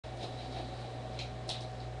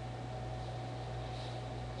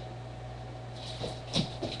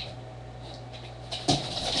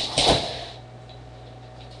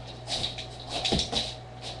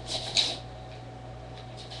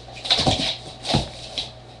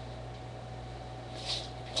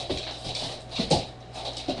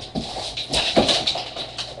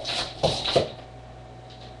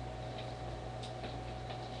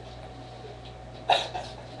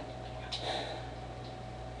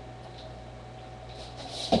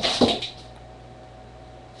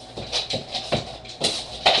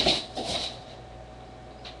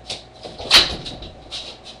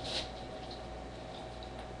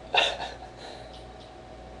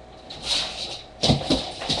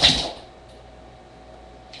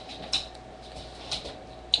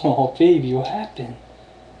Oh, baby, what happened?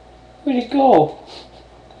 Where'd it go?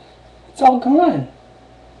 It's all gone.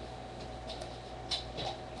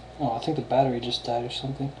 Oh, I think the battery just died or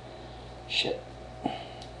something. Shit.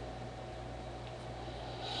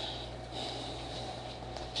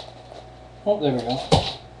 Oh, there we go.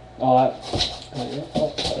 Oh, there we go.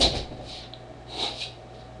 Oh, sorry.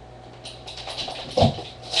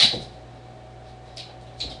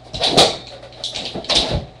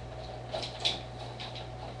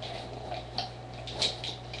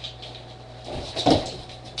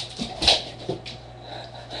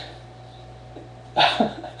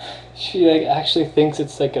 She like actually thinks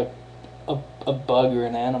it's like a bug or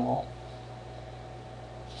an animal.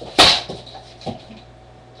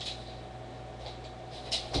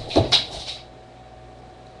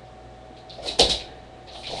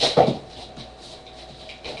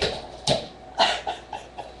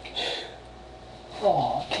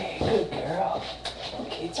 Oh, okay, good girl.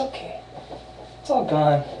 Okay, it's okay. It's all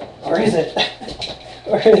gone. Or is it?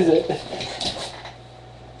 Or is it?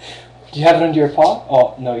 Do you have it under your paw?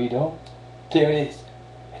 Oh, no you don't. There it is.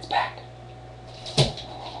 It's back.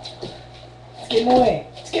 It's getting away.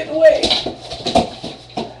 It's getting away.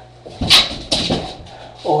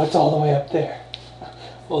 Oh, it's all the way up there.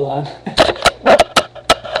 Hold on.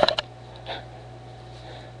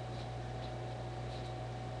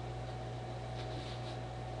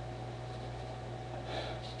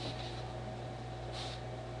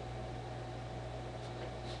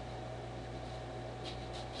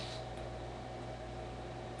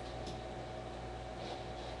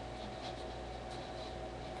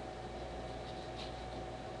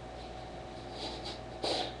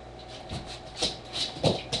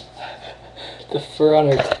 The fur on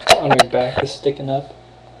her back is sticking up.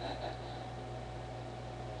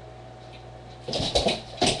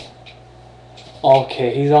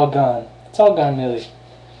 Okay, he's all gone. It's all gone, Millie.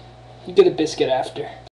 You get a biscuit after.